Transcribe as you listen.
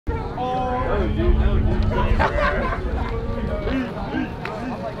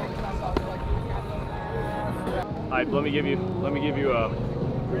Alright, let me give you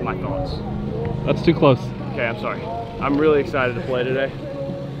my thoughts. That's too close. Okay, I'm sorry. I'm really excited to play today,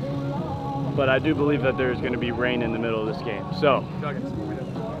 but I do believe that there's going to be rain in the middle of this game. So,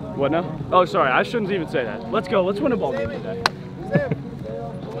 what now? Oh, sorry, I shouldn't even say that. Let's go. Let's win a ball game today.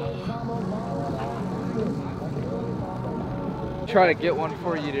 Try to get one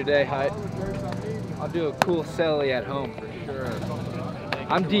for you today, Hype. I'll do a cool celly at home for sure.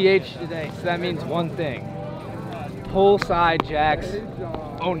 I'm DH today, so that means one thing. Pull side jacks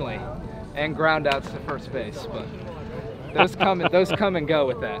only, and ground outs to first base. But those come and go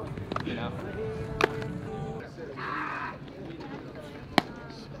with that, you know.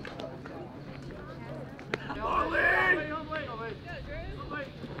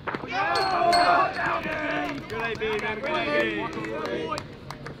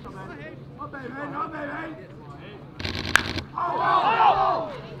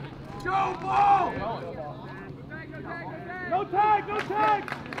 No tag, no tag!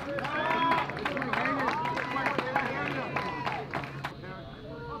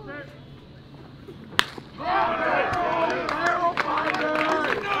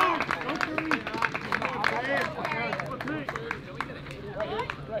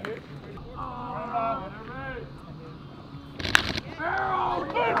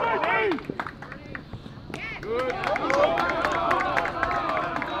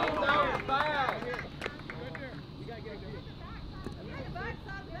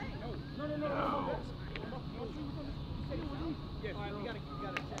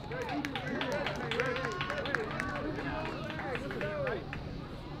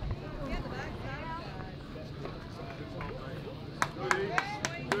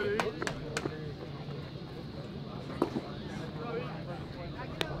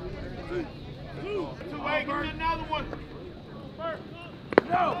 Another one.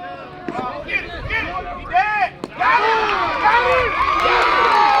 No. Get it. He dead. Got it.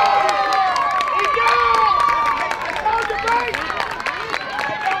 He got it. On the break.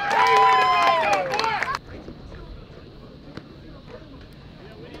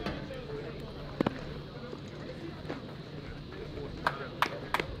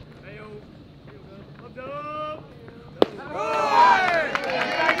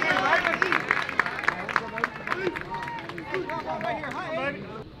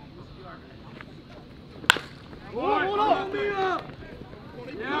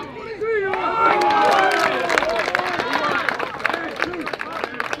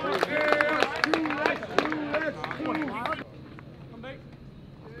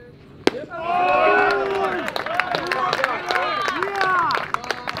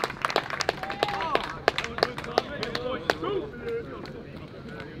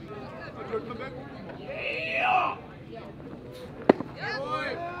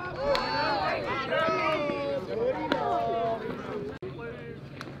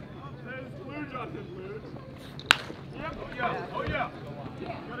 Oh yeah.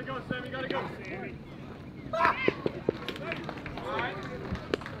 Gotta go, Sammy. Gotta go, Sammy. All right.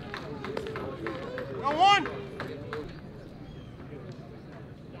 Go one.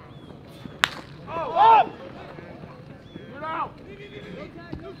 Oh, up. Get out.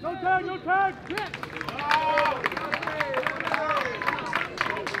 No tag. No tag. Oh.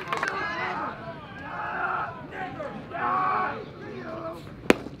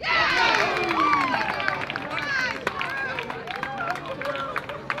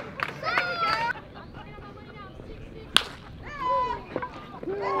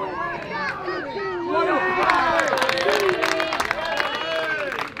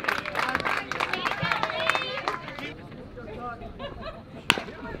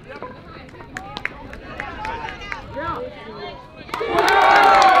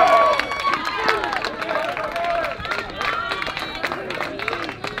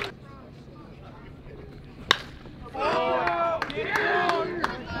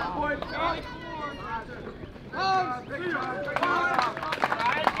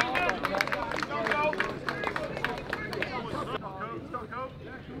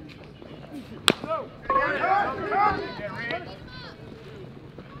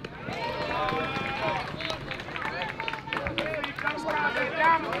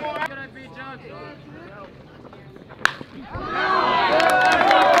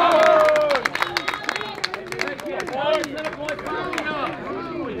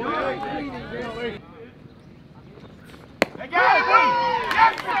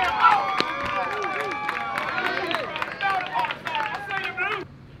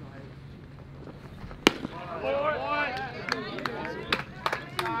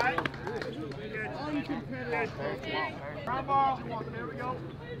 Ground ball. There we go.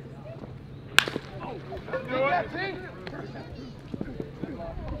 Oh, let's do it.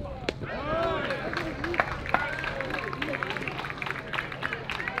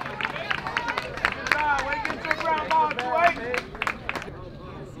 Good job. Way to get your ground ball, Dwight.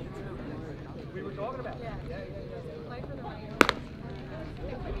 We were talking about it.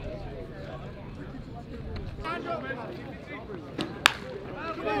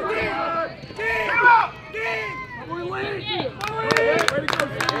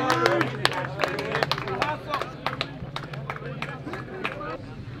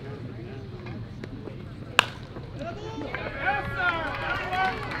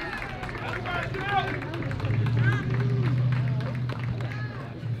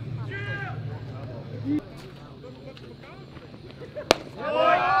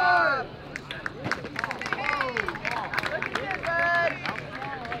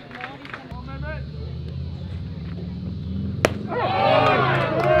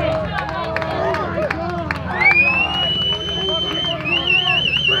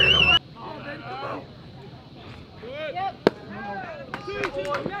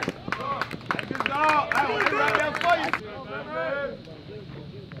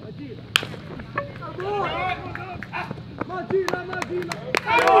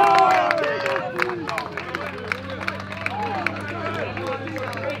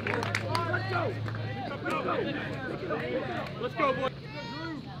 Let's go, boys.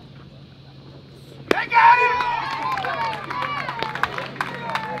 They got it!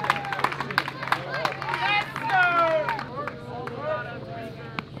 Yes, sir!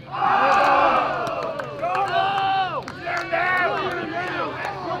 Oh! Go! Turn down!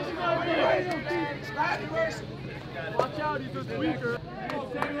 Watch out, he's just weaker.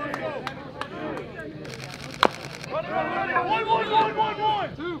 One.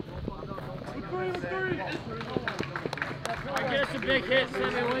 Two. Three. I guess a big hit,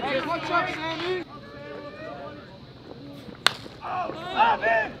 Sammy. Hey, what's up, Sammy? Oh, stop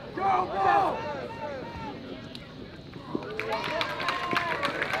it! Go!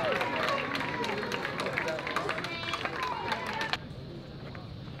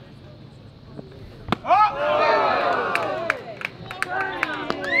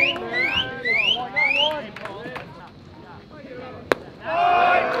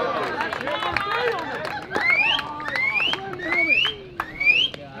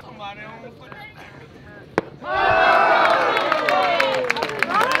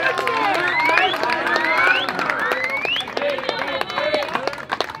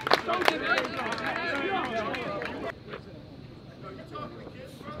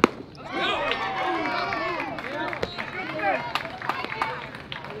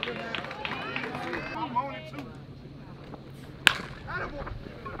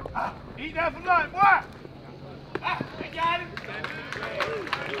 Eat that for lunch, boy! I got it!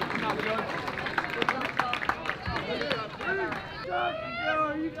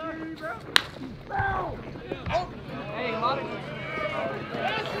 Hey, a lot of good.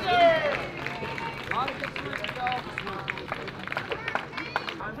 Yes, sir! A lot of good switches, though.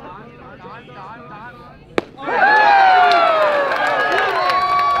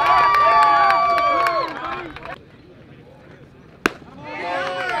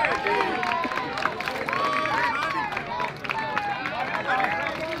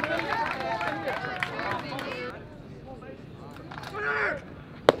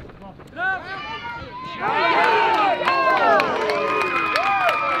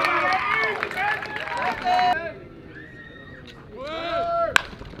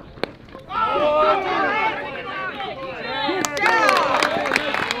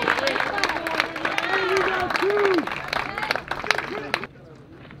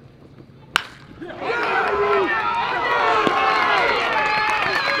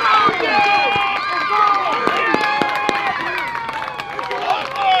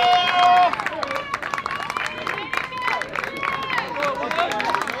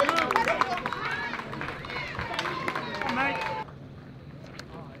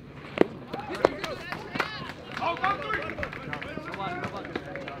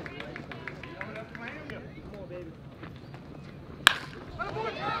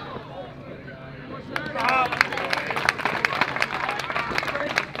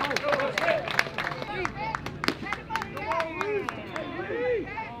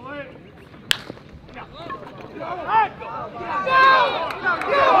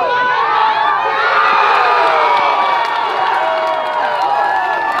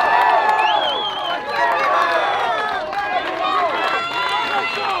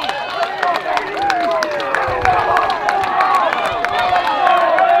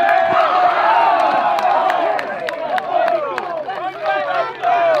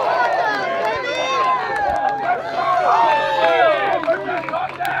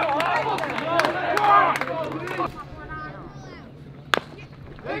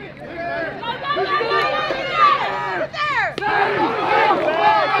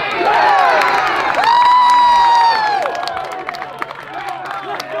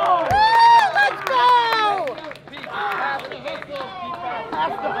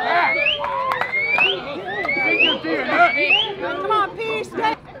 Come on, P,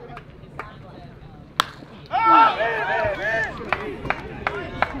 stay.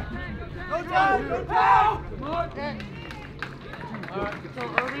 Go down, go down. Come on. All right, go,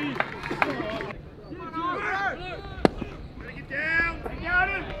 Irby. Bring it down. I got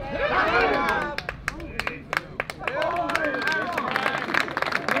him.